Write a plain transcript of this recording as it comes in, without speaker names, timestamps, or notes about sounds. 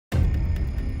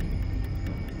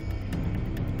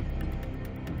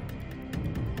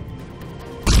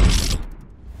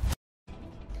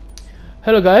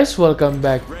Hello guys, welcome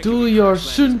back to your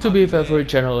soon-to-be favorite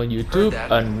channel on YouTube,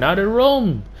 Another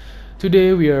Rome.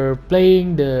 Today we are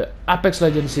playing the Apex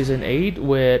Legends Season 8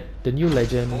 with the new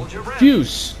legend,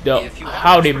 Fuse, the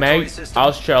howdy mate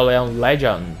Australian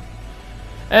legend.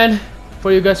 And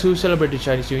for you guys who celebrate the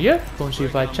Chinese New Year, Kong Shi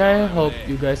Fai Chai, hope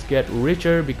you guys get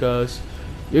richer because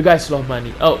you guys love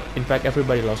money. Oh, in fact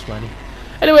everybody loves money.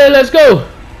 Anyway, let's go!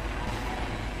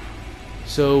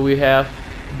 So we have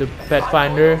the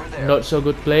Pathfinder, not so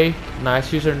good play,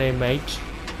 nice username mate.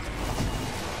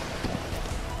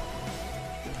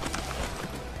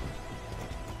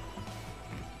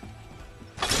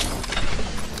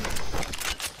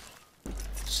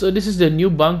 So this is the new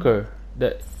bunker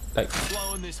that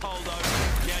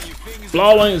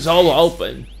blowing is all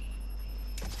open.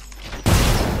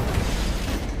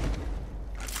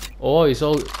 Oh, it's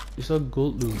all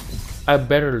gold loot. I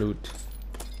better loot.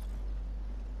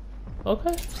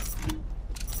 Okay.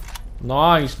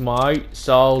 Nice, mate.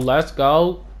 So let's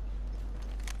go.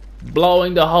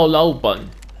 Blowing the hole open.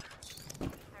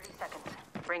 30 seconds.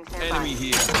 Bring Enemy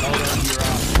here. Hold on to your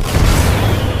arms.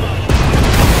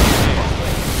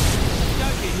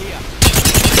 Don't get here.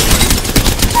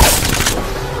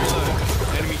 Reload.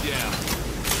 Enemy down.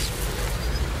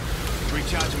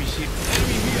 Recharge me ship.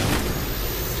 Enemy here.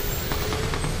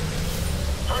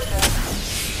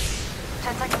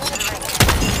 10 seconds to the ring.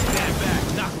 Stand back.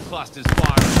 Knuckle clusters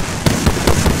firing.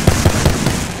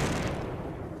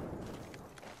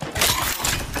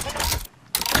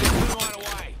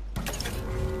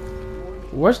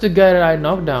 Where's the guy that I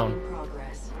knocked down?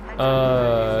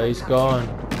 He's gone.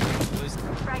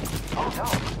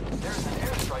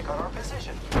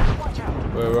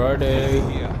 Where are they?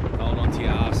 Here. Hold on to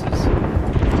your asses.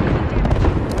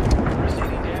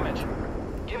 Receiving damage.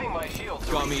 Giving my shield.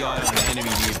 Got me eye on the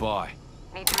enemy nearby.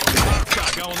 Need to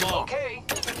Going low. Okay.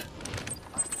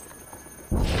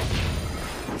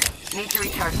 Need to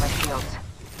recharge my shields.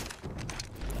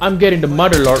 I'm getting the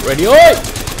Motherlode ready. Oi!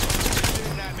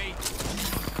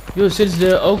 Yo, since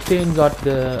the Octane got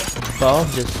the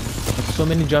buff, there's so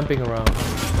many jumping around.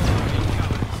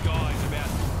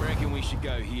 Reckon we should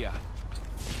go here.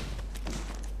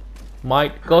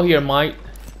 Might go here, might.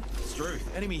 Struth.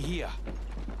 Enemy here.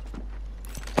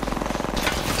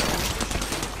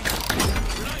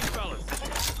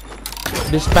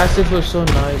 This passive was so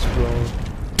nice, bro.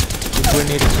 The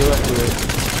grenade is so accurate.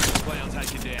 Clown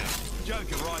taken down.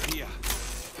 Joker right here.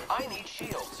 I need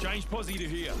shields. Change posse to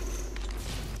here.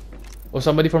 Oh,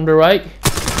 somebody from the right.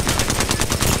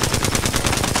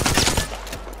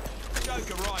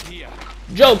 Joker right here.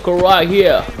 Joker right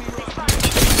here.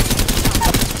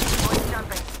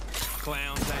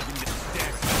 Clown taken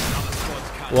down. Another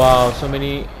squad's cut. Wow, so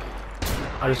many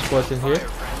other squads in here.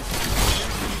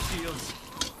 Shields.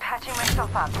 Patching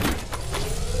myself up.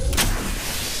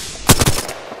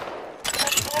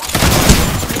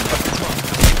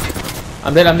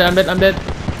 I'm dead, I'm dead, I'm dead, I'm dead.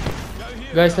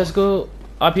 Guys, let's go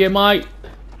up here, mate.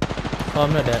 Oh,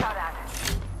 I'm not dead. Shot at.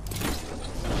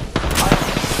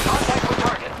 Contact with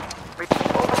target.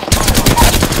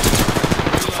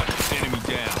 Enemy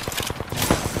down.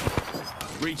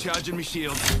 Recharging my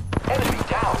shield. Enemy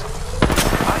down.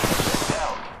 I am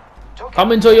down. Token.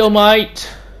 Come into your mate.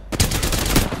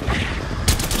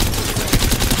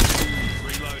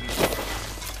 Reloading.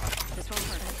 This one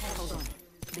hurt. Hold on.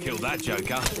 Kill that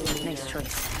Joker. Nice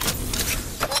choice.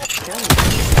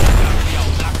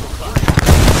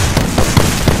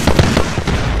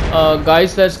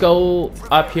 Guys, let's go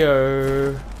up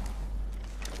here.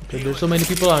 Okay, there's so many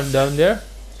people down there.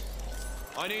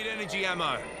 I need energy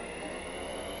ammo.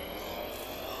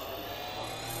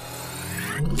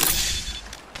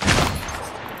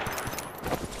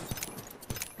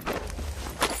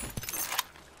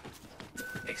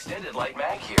 Extended light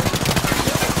mag here.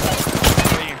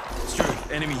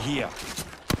 Struth. Enemy here.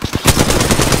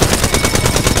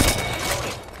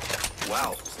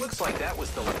 Wow. Looks like that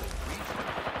was the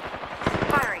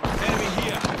Firing. Enemy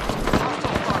here.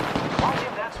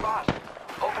 Watching that spot.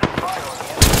 Opening fire on the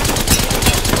enemy.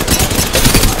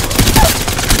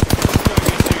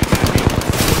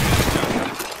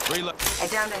 Reload. I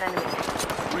downed an enemy.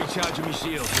 Recharging my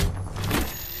shield.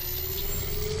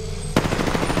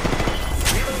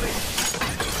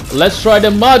 Let's try the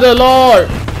Motherlode.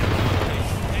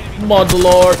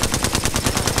 Motherlode.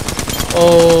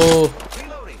 Oh,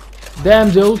 Reloading.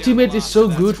 damn! The ultimate is so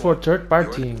good for third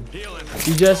party.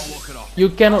 You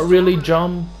cannot really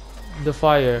jump the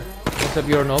fire except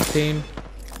you're an Octane,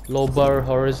 low bar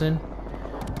horizon.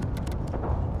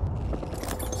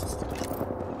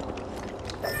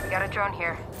 We got a drone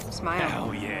here. Smile.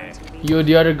 Hell yeah. You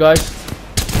the other guys.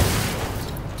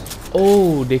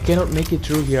 Oh, they cannot make it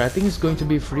through here. I think it's going to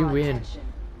be free win.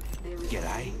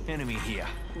 G'day. Enemy here.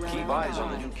 Keep eyes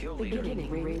on the new kill leader.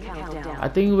 I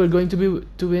think we're going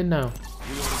to win now.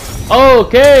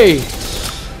 Okay.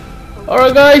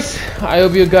 Alright guys, I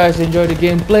hope you guys enjoy the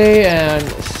gameplay and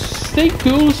stay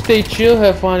cool, stay chill,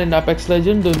 have fun in Apex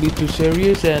Legends, don't be too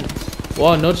serious, and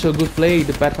wow, not so good play,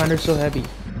 the Pathfinder's so heavy.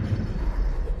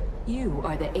 You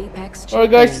are the Apex Alright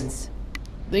guys, champions.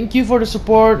 thank you for the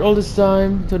support all this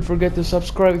time, don't forget to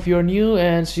subscribe if you're new,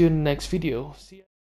 and see you in the next video. See ya.